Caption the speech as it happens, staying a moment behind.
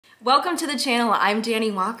Welcome to the channel. I'm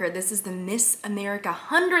Dani Walker. This is the Miss America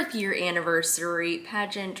 100th year anniversary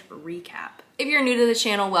pageant recap. If you're new to the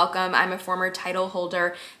channel, welcome. I'm a former title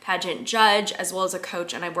holder, pageant judge, as well as a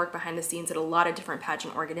coach, and I work behind the scenes at a lot of different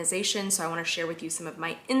pageant organizations, so I want to share with you some of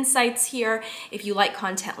my insights here. If you like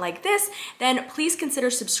content like this, then please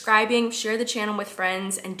consider subscribing, share the channel with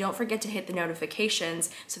friends, and don't forget to hit the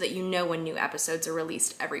notifications so that you know when new episodes are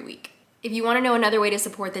released every week. If you want to know another way to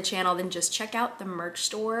support the channel, then just check out the merch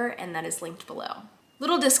store, and that is linked below.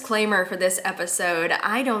 Little disclaimer for this episode,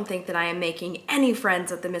 I don't think that I am making any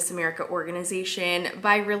friends at the Miss America organization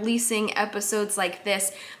by releasing episodes like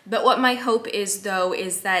this, but what my hope is though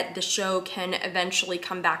is that the show can eventually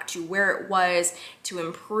come back to where it was, to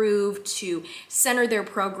improve, to center their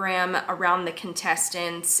program around the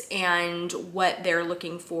contestants and what they're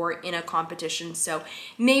looking for in a competition. So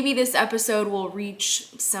maybe this episode will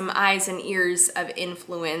reach some eyes and ears of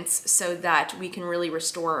influence so that we can really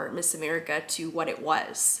restore Miss America to what it was.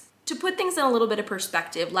 To put things in a little bit of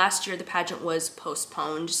perspective, last year the pageant was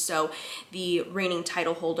postponed, so the reigning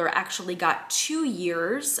title holder actually got 2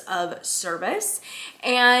 years of service,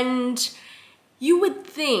 and you would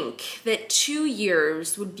think that 2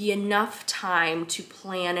 years would be enough time to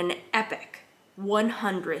plan an epic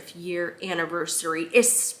 100th year anniversary,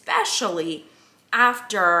 especially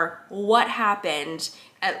after what happened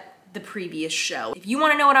at the previous show. If you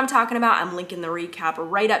want to know what I'm talking about, I'm linking the recap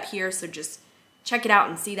right up here, so just check it out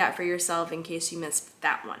and see that for yourself in case you missed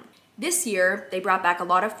that one. This year, they brought back a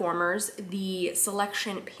lot of formers. The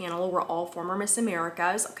selection panel were all former Miss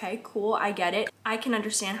Americas. Okay, cool, I get it. I can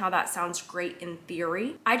understand how that sounds great in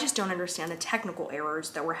theory. I just don't understand the technical errors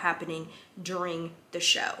that were happening during the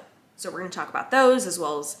show. So we're gonna talk about those as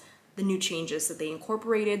well as the new changes that they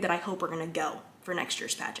incorporated that I hope are gonna go for next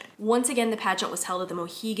year's pageant. Once again, the pageant was held at the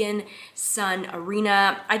Mohegan Sun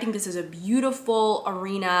Arena. I think this is a beautiful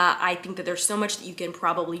arena. I think that there's so much that you can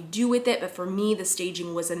probably do with it, but for me, the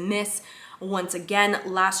staging was a miss. Once again,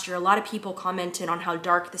 last year, a lot of people commented on how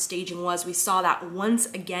dark the staging was. We saw that once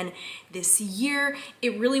again this year.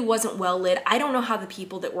 It really wasn't well lit. I don't know how the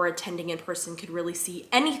people that were attending in person could really see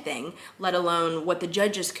anything, let alone what the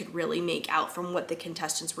judges could really make out from what the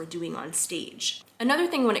contestants were doing on stage. Another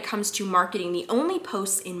thing when it comes to marketing, the only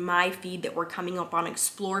posts in my feed that were coming up on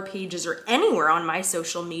Explore pages or anywhere on my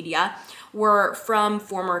social media were from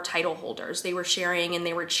former title holders. They were sharing and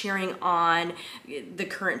they were cheering on the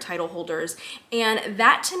current title holders. And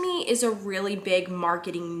that to me is a really big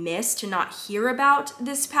marketing miss to not hear about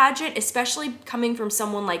this pageant, especially coming from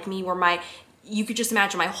someone like me where you could just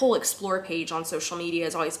imagine my whole Explore page on social media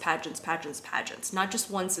is always pageants, pageants, pageants, not just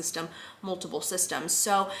one system, multiple systems.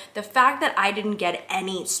 So the fact that I didn't get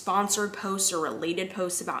any sponsored posts or related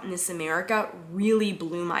posts about Miss America really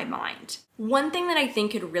blew my mind. One thing that I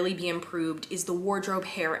think could really be improved is the wardrobe,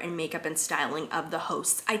 hair, and makeup and styling of the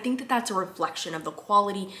hosts. I think that that's a reflection of the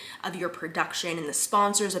quality of your production and the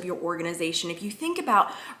sponsors of your organization. If you think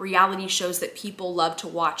about reality shows that people love to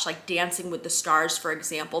watch, like Dancing with the Stars, for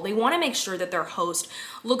example, they want to make sure that their host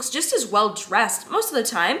looks just as well dressed most of the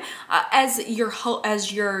time as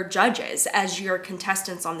your judges, as your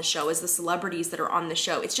contestants on the show, as the celebrities that are on the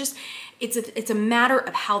show. It's a matter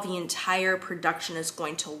of how the entire production is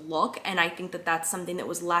going to look, and I think that that's something that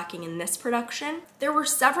was lacking in this production. There were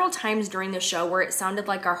several times during the show where it sounded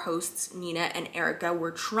like our hosts, Nina and Erica,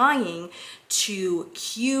 were trying to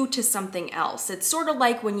cue to something else. It's sort of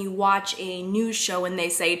like when you watch a news show and they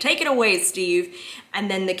say, "Take it away, Steve," and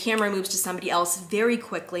then the camera moves to somebody else very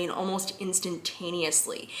quickly and almost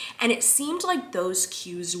instantaneously. And it seemed like those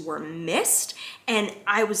cues were missed, and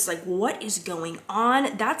I was like, what is going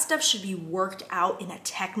on? That stuff should be worked out in a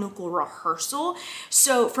technical rehearsal.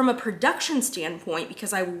 So from a production standpoint,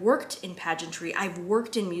 because I worked in pageantry, I've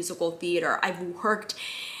worked in musical theater, I've worked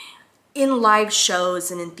in live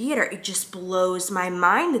shows and in theater, it just blows my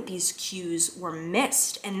mind that these cues were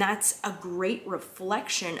missed. And that's a great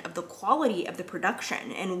reflection of the quality of the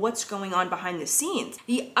production and what's going on behind the scenes.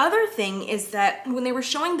 The other thing is that when they were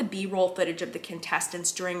showing the B-roll footage of the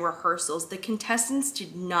contestants during rehearsals, the contestants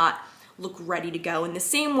did not look ready to go in the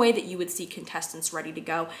same way that you would see contestants ready to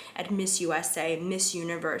go at Miss USA, Miss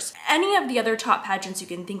Universe, any of the other top pageants you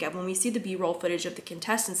can think of. When we see the B-roll footage of the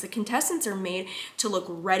contestants are made to look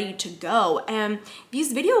ready to go. And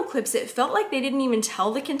these video clips, it felt like they didn't even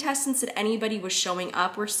tell the contestants that anybody was showing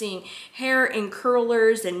up. We're seeing hair and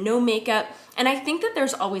curlers and no makeup. And I think that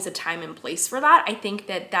there's always a time and place for that. I think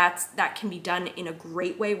that that can be done in a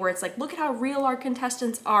great way where it's like, look at how real our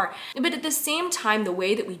contestants are. But at the same time, the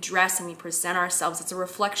way that we dress and we present ourselves, it's a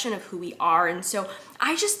reflection of who we are. And so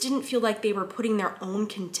I just didn't feel like they were putting their own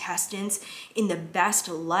contestants in the best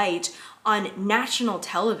light on national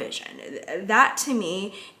television. That to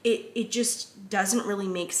me, it just doesn't really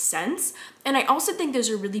make sense. And I also think there's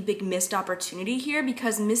a really big missed opportunity here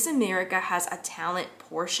because Miss America has a talent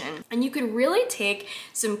portion. And you could really take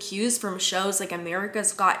some cues from shows like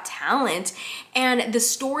America's Got Talent and the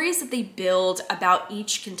stories that they build about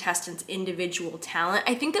each contestant's individual talent.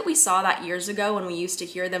 I think that we saw that years ago when we used to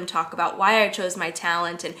hear them talk about why I chose my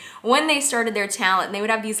talent and when they started their talent. And they would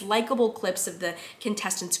have these likable clips of the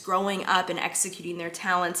contestants growing up and executing their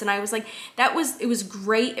talents. And I was like, it was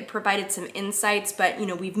great. It provided some insights, but you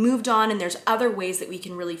know, we've moved on and there's other ways that we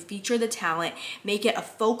can really feature the talent, make it a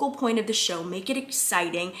focal point of the show, make it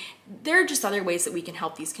exciting. There are just other ways that we can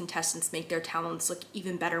help these contestants make their talents look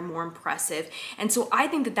even better, more impressive. And so I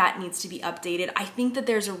think that that needs to be updated. I think that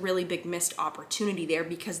there's a really big missed opportunity there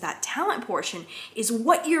because that talent portion is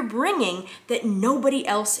what you're bringing that nobody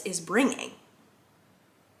else is bringing.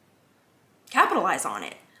 Capitalize on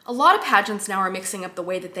it. A lot of pageants now are mixing up the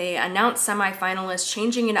way that they announce semifinalists,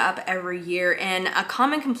 changing it up every year, and a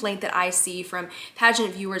common complaint that I see from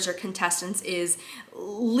pageant viewers or contestants is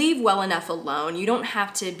leave well enough alone. You don't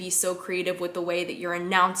have to be so creative with the way that you're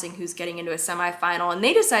announcing who's getting into a semifinal, and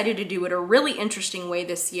they decided to do it a really interesting way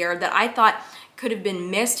this year that I thought could have been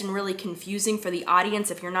missed and really confusing for the audience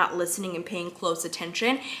if you're not listening and paying close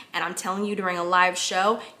attention. And I'm telling you, during a live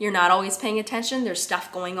show, you're not always paying attention. There's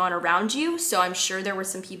stuff going on around you. So I'm sure there were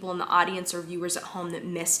some people in the audience or viewers at home that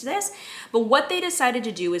missed this. But what they decided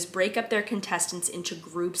to do is break up their contestants into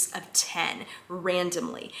groups of 10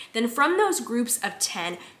 randomly. Then from those groups of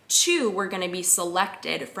 10, 2 were going to be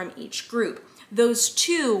selected from each group. Those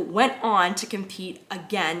 2 went on to compete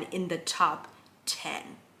again in the top 10.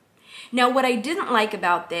 Now, what I didn't like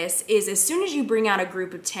about this is as soon as you bring out a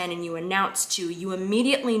group of 10 and you announce 2, you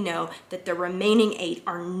immediately know that the remaining 8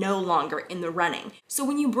 are no longer in the running. So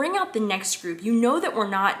when you bring out the next group, you know that we're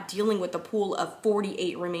not dealing with a pool of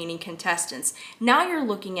 48 remaining contestants. Now you're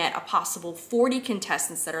looking at a possible 40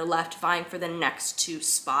 contestants that are left vying for the next 2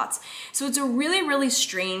 spots. So it's a really, really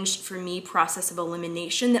strange, for me, process of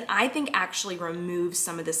elimination that I think actually removes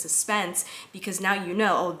some of the suspense because now you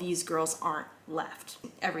know, oh, these girls aren't left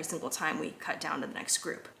every single time we cut down to the next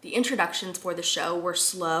group. The introductions for the show were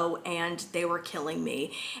slow and they were killing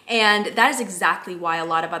me. And that is exactly why a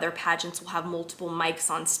lot of other pageants will have multiple mics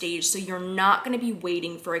on stage. So you're not going to be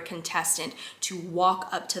waiting for a contestant to walk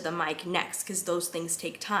up to the mic next because those things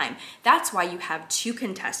take time. That's why you have 2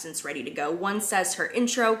 contestants ready to go. One says her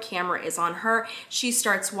intro, camera is on her, she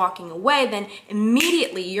starts walking away, then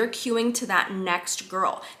immediately you're cueing to that next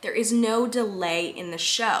girl. There is no delay in the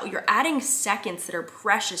show. You're adding seconds that are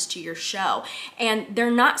precious to your show, and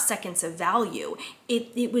they're not seconds of value.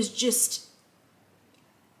 It was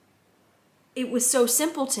so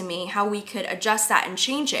simple to me how we could adjust that and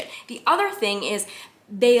change it. The other thing is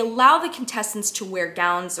they allow the contestants to wear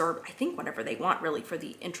gowns, or I think whatever they want really for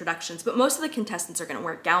the introductions, but most of the contestants are going to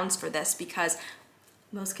wear gowns for this because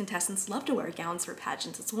most contestants love to wear gowns for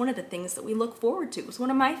pageants. It's one of the things that we look forward to. It's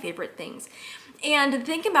one of my favorite things. And the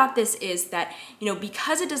thing about this is that, you know,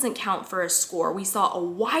 because it doesn't count for a score, we saw a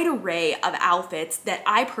wide array of outfits that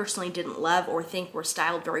I personally didn't love or think were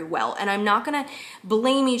styled very well. And I'm not gonna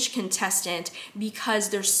blame each contestant because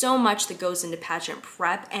there's so much that goes into pageant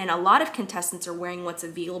prep, and a lot of contestants are wearing what's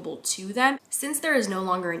available to them. Since there is no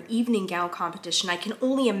longer an evening gown competition, I can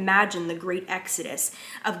only imagine the great exodus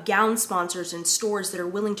of gown sponsors and stores that are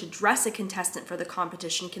willing to dress a contestant for the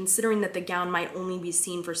competition, considering that the gown might only be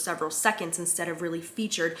seen for several seconds instead of really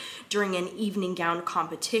featured during an evening gown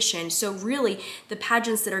competition. So really, the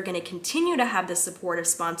pageants that are going to continue to have the support of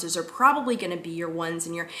sponsors are probably going to be your ones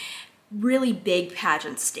in your really big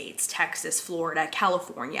pageant states, Texas, Florida,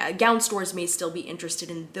 California. Gown stores may still be interested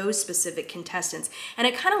in those specific contestants, and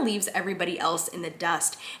it kind of leaves everybody else in the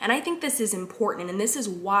dust. And I think this is important, and this is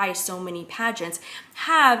why so many pageants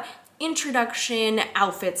have introduction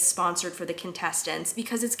outfits sponsored for the contestants,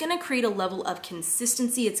 because it's going to create a level of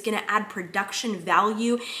consistency. It's going to add production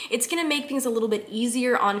value. It's going to make things a little bit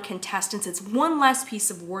easier on contestants. It's one less piece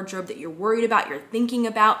of wardrobe that you're worried about, you're thinking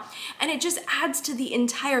about, and it just adds to the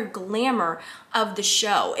entire glamour of the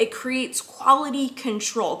show. It creates quality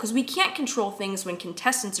control, because we can't control things when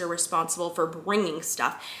contestants are responsible for bringing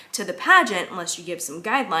stuff to the pageant unless you give some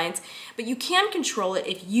guidelines, but you can control it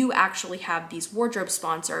if you actually have these wardrobe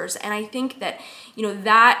sponsors. And I think that, you know,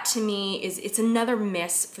 that to me it's another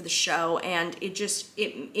miss for the show, and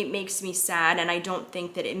it makes me sad, and I don't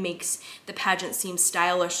think that it makes the pageant seem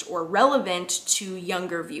stylish or relevant to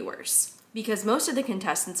younger viewers. because most of the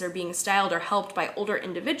contestants are being styled or helped by older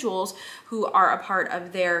individuals who are a part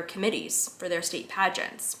of their committees for their state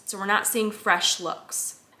pageants. So we're not seeing fresh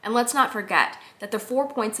looks. And let's not forget that the 4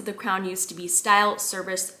 points of the crown used to be style,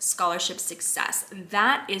 service, scholarship, success.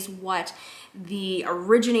 That is what the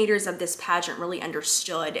originators of this pageant really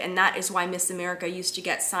understood, and that is why Miss America used to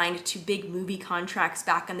get signed to big movie contracts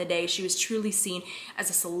back in the day. She was truly seen as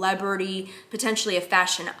a celebrity, potentially a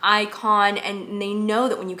fashion icon, and they know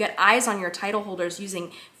that when you get eyes on your title holders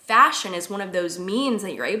using fashion as one of those means,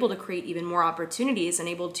 that you're able to create even more opportunities and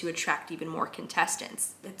able to attract even more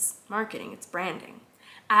contestants. It's marketing, it's branding.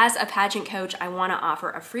 As a pageant coach, I want to offer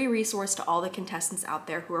a free resource to all the contestants out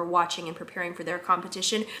there who are watching and preparing for their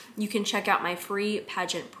competition. You can check out my free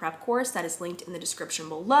pageant prep course that is linked in the description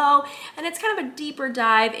below. And it's kind of a deeper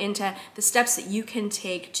dive into the steps that you can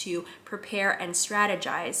take to prepare and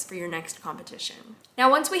strategize for your next competition. Now,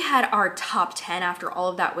 once we had our top 10 after all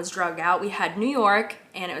of that was drug out, we had New York,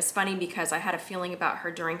 and it was funny because I had a feeling about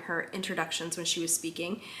her during her introductions when she was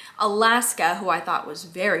speaking. Alaska, who I thought was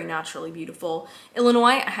very naturally beautiful.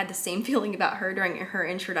 Illinois, I had the same feeling about her during her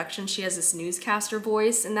introduction. She has this newscaster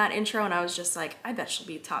voice in that intro, and I was just like, I bet she'll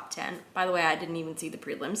be top 10. By the way, I didn't even see the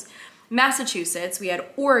prelims. Massachusetts, we had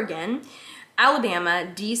Oregon, Alabama,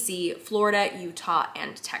 DC, Florida, Utah,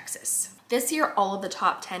 and Texas. This year, all of the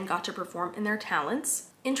top 10 got to perform in their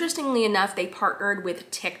talents. Interestingly enough, they partnered with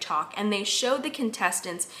TikTok, and they showed the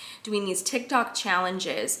contestants doing these TikTok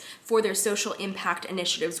challenges for their social impact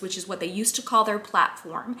initiatives, which is what they used to call their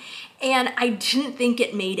platform. And I didn't think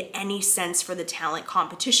it made any sense for the talent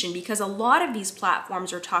competition, because a lot of these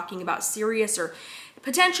platforms are talking about serious or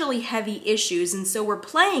potentially heavy issues, and so we're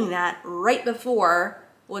playing that right before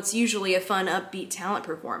what's usually a fun, upbeat talent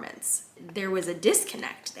performance. There was a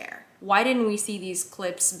disconnect there. Why didn't we see these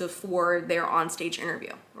clips before their on-stage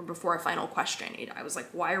interview or before a final question? I was like,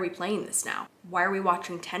 why are we playing this now? Why are we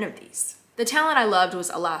watching 10 of these? The talent I loved was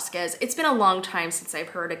Alaska's. It's been a long time since I've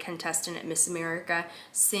heard a contestant at Miss America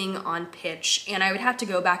sing on pitch, and I would have to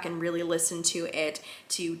go back and really listen to it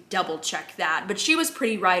to double check that. But she was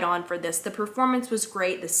pretty right on for this. The performance was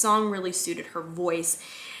great. The song really suited her voice.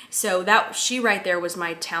 So she right there was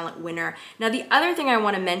my talent winner. Now, the other thing I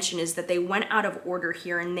want to mention is that they went out of order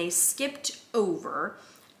here and they skipped over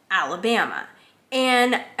Alabama.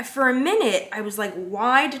 And for a minute, I was like,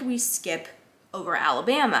 why did we skip over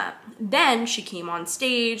Alabama? Then she came on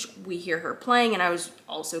stage, we hear her playing, and I was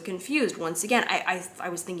also confused. Once again, I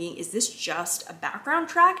was thinking, is this just a background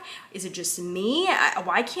track? Is it just me?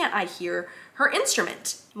 Why can't I hear her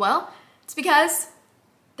instrument? Well, it's because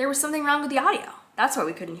there was something wrong with the audio. That's why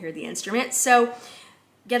we couldn't hear the instrument. So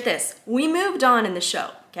get this, we moved on in the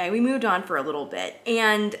show, okay? We moved on for a little bit.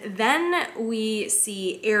 And then we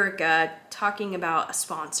see Erica talking about a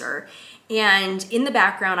sponsor. And in the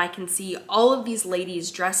background, I can see all of these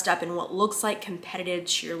ladies dressed up in what looks like competitive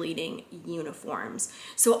cheerleading uniforms.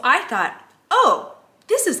 So I thought, oh,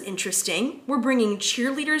 this is interesting. We're bringing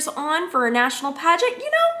cheerleaders on for a national pageant.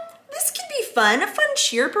 You know, this could be fun, a fun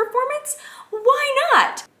cheer performance. Why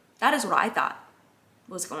not? That is what I thought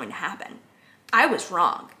was going to happen. I was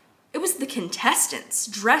wrong. It was the contestants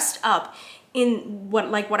dressed up in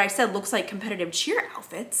what I said looks like competitive cheer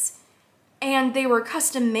outfits, and they were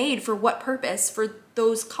custom made for what purpose? For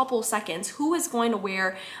those couple seconds. Who is going to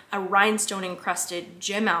wear a rhinestone encrusted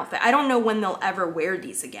gym outfit? I don't know when they'll ever wear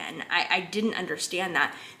these again. I didn't understand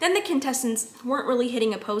that. Then the contestants weren't really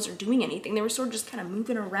hitting a pose or doing anything. They were sort of just kind of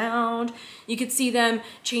moving around. You could see them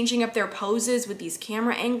changing up their poses with these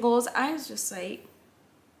camera angles. I was just like,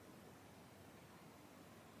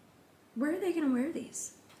 where are they gonna wear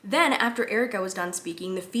these? Then after Erica was done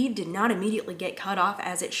speaking, the feed did not immediately get cut off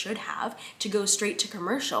as it should have to go straight to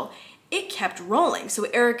commercial. It kept rolling. So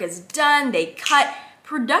Erica's done, they cut.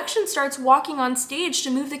 Production starts walking on stage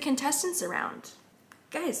to move the contestants around.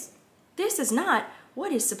 Guys, this is not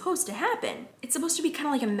what is supposed to happen. It's supposed to be kind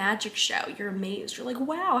of like a magic show. You're amazed. You're like,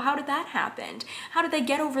 wow, how did that happen? How did they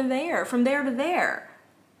get over there, from there to there?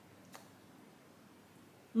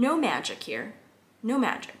 No magic here. No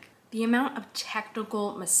magic. The amount of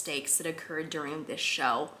technical mistakes that occurred during this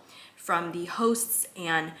show from the hosts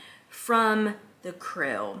and from the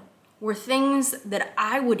crew were things that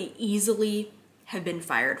I would easily have been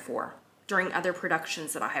fired for during other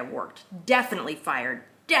productions that I have worked. Definitely fired,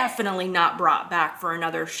 definitely not brought back for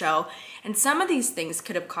another show. And some of these things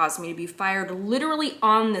could have caused me to be fired literally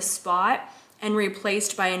on the spot and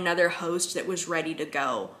replaced by another host that was ready to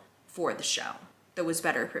go for the show, that was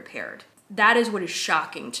better prepared. That is what is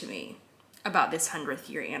shocking to me about this 100th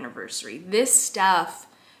year anniversary. This stuff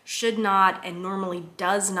should not and normally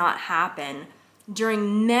does not happen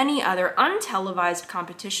during many other untelevised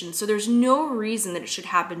competitions, so there's no reason that it should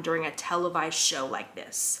happen during a televised show like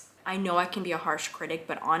this. I know I can be a harsh critic,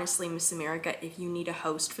 but honestly, Miss America, if you need a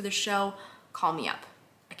host for the show, call me up.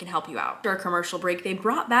 I can help you out. After a commercial break, they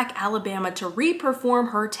brought back Alabama to re-perform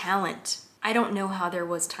her talent. I don't know how there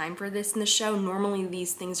was time for this in the show. Normally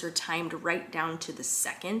these things are timed right down to the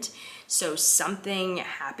second, so something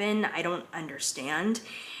happened, I don't understand.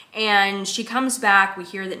 And she comes back, we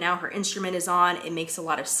hear that now her instrument is on, it makes a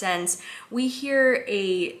lot of sense. We hear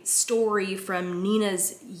a story from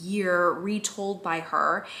Nina's year retold by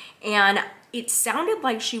her, and it sounded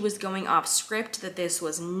like she was going off script, that this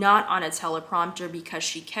was not on a teleprompter because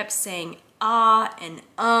she kept saying and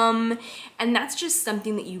that's just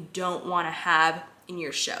something that you don't want to have in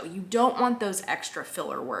your show. You don't want those extra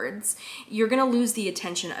filler words. You're gonna lose the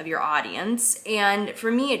attention of your audience, and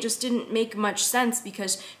for me it just didn't make much sense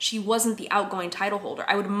because she wasn't the outgoing title holder.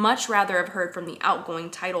 I would much rather have heard from the outgoing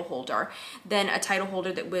title holder than a title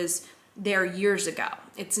holder that was there years ago.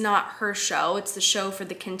 It's not her show, it's the show for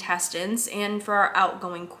the contestants and for our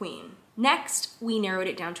outgoing queen. Next, we narrowed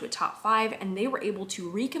it down to a top 5, and they were able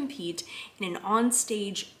to recompete in an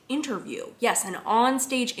onstage interview. Yes, an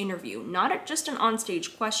onstage interview, not just an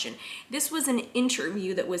onstage question. This was an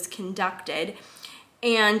interview that was conducted,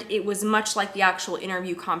 and it was much like the actual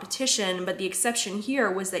interview competition, but the exception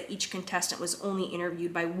here was that each contestant was only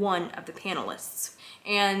interviewed by one of the panelists.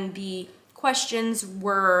 And the questions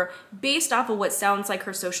were based off of what sounds like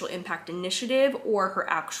her social impact initiative or her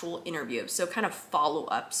actual interview, so kind of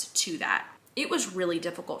follow-ups to that. It was really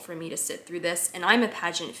difficult for me to sit through this, and I'm a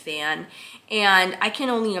pageant fan, and I can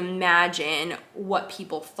only imagine what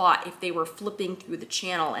people thought if they were flipping through the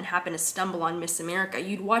channel and happened to stumble on Miss America.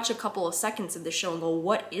 You'd watch a couple of seconds of the show and go,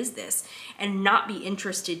 what is this? And not be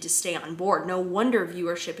interested to stay on board. No wonder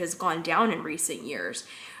viewership has gone down in recent years.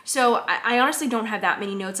 So I honestly don't have that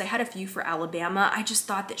many notes. I had a few for Alabama. I just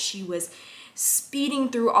thought that she was speeding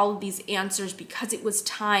through all of these answers because it was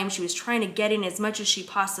time. She was trying to get in as much as she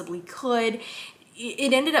possibly could.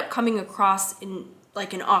 It ended up coming across in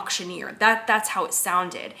like an auctioneer. That's how it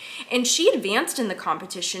sounded. And she advanced in the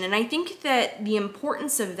competition, and I think that the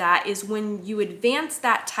importance of that is when you advance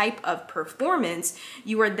that type of performance,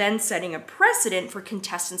 you are then setting a precedent for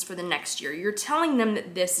contestants for the next year. You're telling them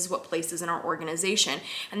that this is what places in our organization,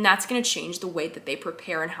 and that's gonna change the way that they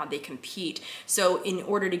prepare and how they compete. So in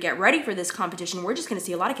order to get ready for this competition, we're just gonna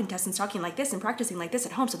see a lot of contestants talking like this and practicing like this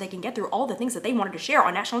at home so they can get through all the things that they wanted to share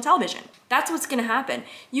on national television. That's what's gonna happen.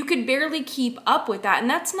 You could barely keep up with that, and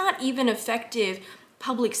that's not even effective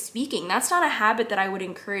public speaking. That's not a habit that I would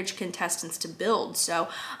encourage contestants to build. So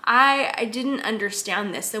I didn't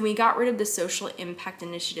understand this. Then we got rid of the social impact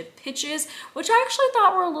initiative pitches, which I actually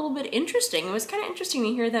thought were a little bit interesting. It was kind of interesting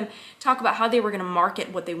to hear them talk about how they were going to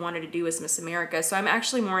market what they wanted to do as Miss America. So I'm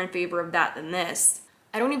actually more in favor of that than this.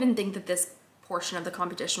 I don't even think that this portion of the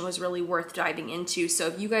competition was really worth diving into. So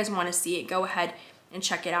if you guys want to see it, go ahead and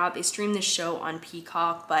check it out. They streamed this show on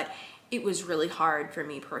Peacock, but it was really hard for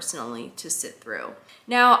me personally to sit through.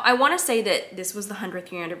 Now, I want to say that this was the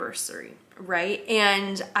 100th year anniversary, right?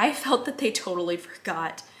 And I felt that they totally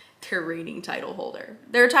forgot their reigning title holder.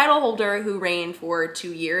 Their title holder who reigned for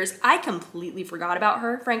 2 years, I completely forgot about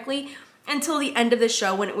her, frankly, until the end of the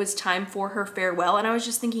show when it was time for her farewell. And I was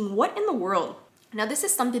just thinking, what in the world? Now, this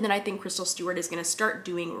is something that I think Krystal Stewart is going to start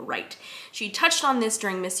doing right. She touched on this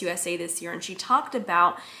during Miss USA this year, and she talked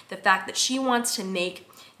about the fact that she wants to make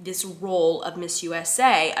this role of Miss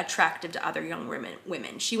USA attractive to other young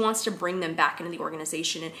women. She wants to bring them back into the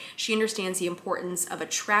organization, and she understands the importance of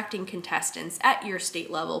attracting contestants at your state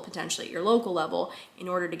level, potentially at your local level, in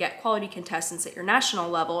order to get quality contestants at your national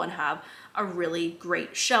level and have a really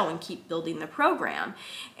great show and keep building the program.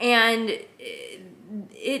 And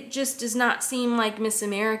it just does not seem like Miss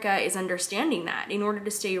America is understanding that. In order to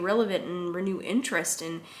stay relevant and renew interest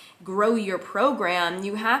and grow your program,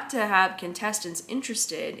 you have to have contestants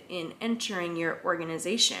interested in entering your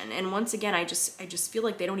organization. And once again, I just feel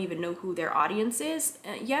like they don't even know who their audience is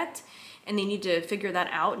yet, and they need to figure that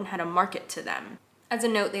out and how to market to them. As a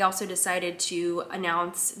note, they also decided to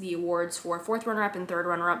announce the awards for 4th runner-up and 3rd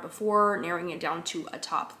runner-up before narrowing it down to a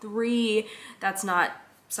top 3. That's not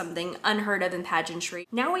something unheard of in pageantry.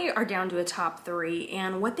 Now we are down to a top 3,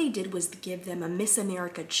 and what they did was give them a Miss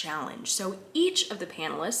America challenge. So each of the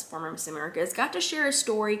panelists, former Miss Americas, got to share a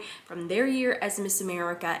story from their year as Miss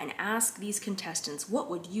America and ask these contestants, what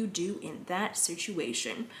would you do in that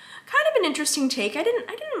situation? Kind of an interesting take. I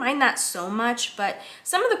didn't mind that so much, but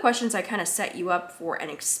some of the questions I kind of set you up for an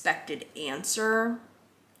expected answer.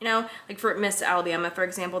 You know, like for Miss Alabama, for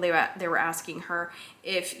example, they were asking her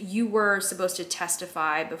if you were supposed to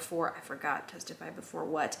testify before, I forgot, testify before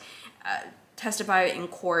what? Testify in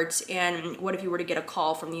court, and what if you were to get a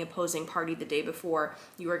call from the opposing party the day before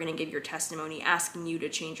you were going to give your testimony, asking you to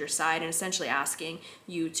change your side and essentially asking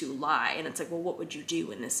you to lie. And it's like, well, what would you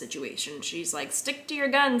do in this situation? She's like, stick to your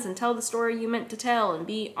guns and tell the story you meant to tell and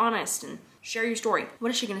be honest and share your story. What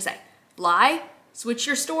is she going to say? Lie? Switch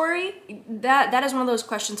your story? That is one of those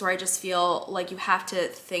questions where I just feel like you have to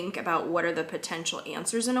think about what are the potential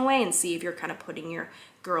answers in a way and see if you're kind of putting your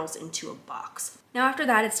girls into a box. Now after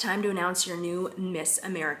that, it's time to announce your new Miss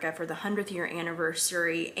America for the 100th year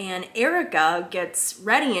anniversary, and Erica gets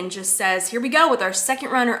ready and just says, here we go with our second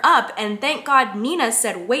runner up, and thank God Nina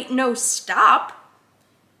said, wait, no, stop,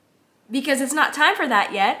 because it's not time for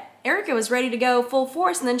that yet. Erica was ready to go full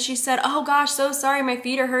force, and then she said, oh gosh, so sorry, my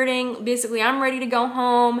feet are hurting. Basically, I'm ready to go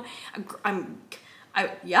home.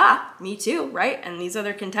 Yeah, me too, right? And these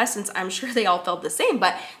other contestants, I'm sure they all felt the same,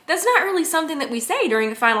 but that's not really something that we say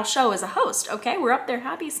during a final show as a host, okay? We're up there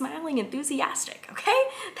happy, smiling, enthusiastic, okay?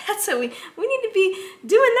 That's what we need to be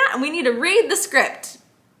doing that, and we need to read the script.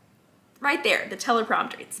 Right there, the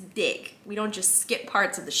teleprompter, it's big. We don't just skip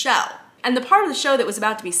parts of the show. And the part of the show that was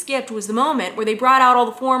about to be skipped was the moment where they brought out all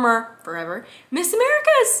the former, forever, Miss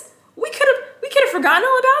Americas. We could have forgotten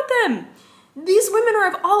all about them. These women are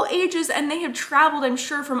of all ages, and they have traveled, I'm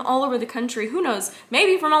sure, from all over the country. Who knows?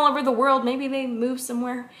 Maybe from all over the world. Maybe they moved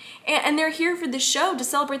somewhere. And they're here for this show to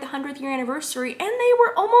celebrate the 100th year anniversary, and they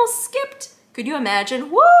were almost skipped. Could you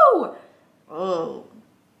imagine? Woo! Oh,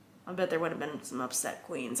 I bet there would have been some upset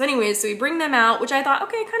queens. Anyways, so we bring them out, which I thought,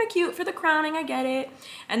 okay, kind of cute for the crowning, I get it.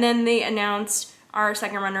 And then they announced our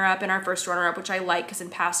second runner-up and our first runner-up, which I like, because in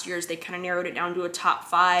past years they kind of narrowed it down to a top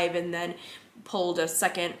 5 and then pulled a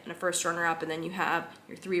second and a first runner-up, and then you have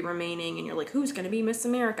your 3 remaining, and you're like, who's gonna be Miss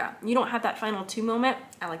America? You don't have that final 2 moment.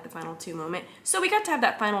 I like the final 2 moment. So we got to have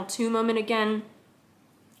that final 2 moment again.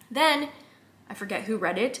 Then, I forget who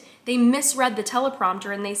read it, they misread the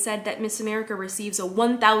teleprompter and they said that Miss America receives a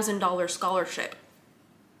 $1,000 scholarship.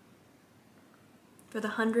 For the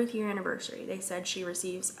 100th year anniversary, they said she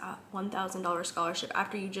receives a $1,000 scholarship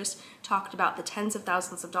after you just talked about the tens of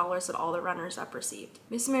thousands of dollars that all the runners-up received.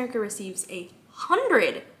 Miss America receives a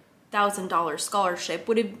 $100,000 scholarship,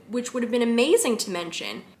 which would have been amazing to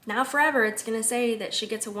mention. Now forever, it's gonna say that she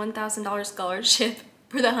gets a $1,000 scholarship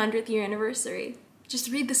for the 100th year anniversary. Just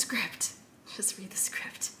read the script. Just read the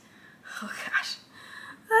script. Oh gosh.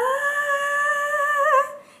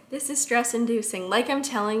 This is stress-inducing. Like I'm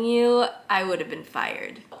telling you, I would have been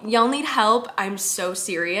fired. Y'all need help. I'm so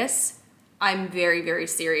serious. I'm very, very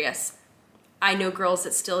serious. I know girls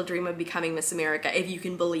that still dream of becoming Miss America, if you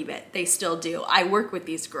can believe it. They still do. I work with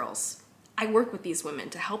these girls. I work with these women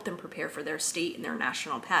to help them prepare for their state and their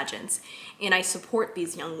national pageants. And I support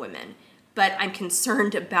these young women. But I'm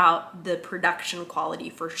concerned about the production quality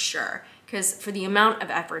for sure. Because for the amount of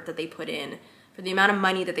effort that they put in, for the amount of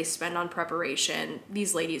money that they spend on preparation,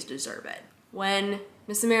 these ladies deserve it. When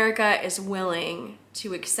Miss America is willing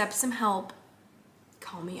to accept some help,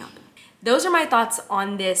 call me up. Those are my thoughts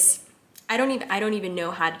on this. I don't even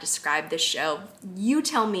know how to describe this show. You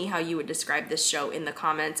tell me how you would describe this show in the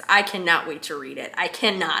comments. I cannot wait to read it. I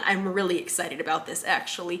cannot. I'm really excited about this,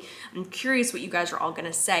 actually. I'm curious what you guys are all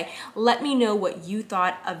gonna say. Let me know what you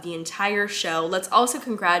thought of the entire show. Let's also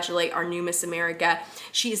congratulate our new Miss America.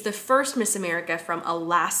 She is the first Miss America from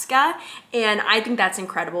Alaska, and I think that's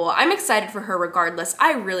incredible. I'm excited for her regardless.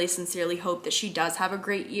 I really sincerely hope that she does have a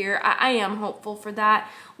great year. I am hopeful for that.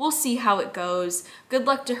 We'll see how it goes. Good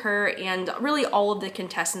luck to her and really all of the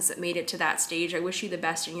contestants that made it to that stage. I wish you the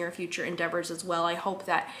best in your future endeavors as well. I hope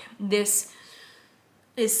that this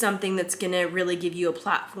is something that's gonna really give you a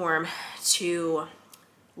platform to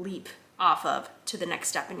leap off of to the next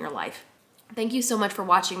step in your life. Thank you so much for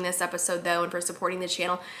watching this episode though and for supporting the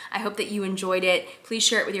channel. I hope that you enjoyed it. Please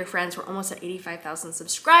share it with your friends. We're almost at 85,000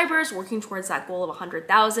 subscribers, working towards that goal of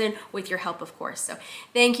 100,000 with your help, of course. So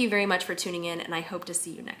thank you very much for tuning in, and I hope to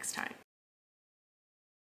see you next time.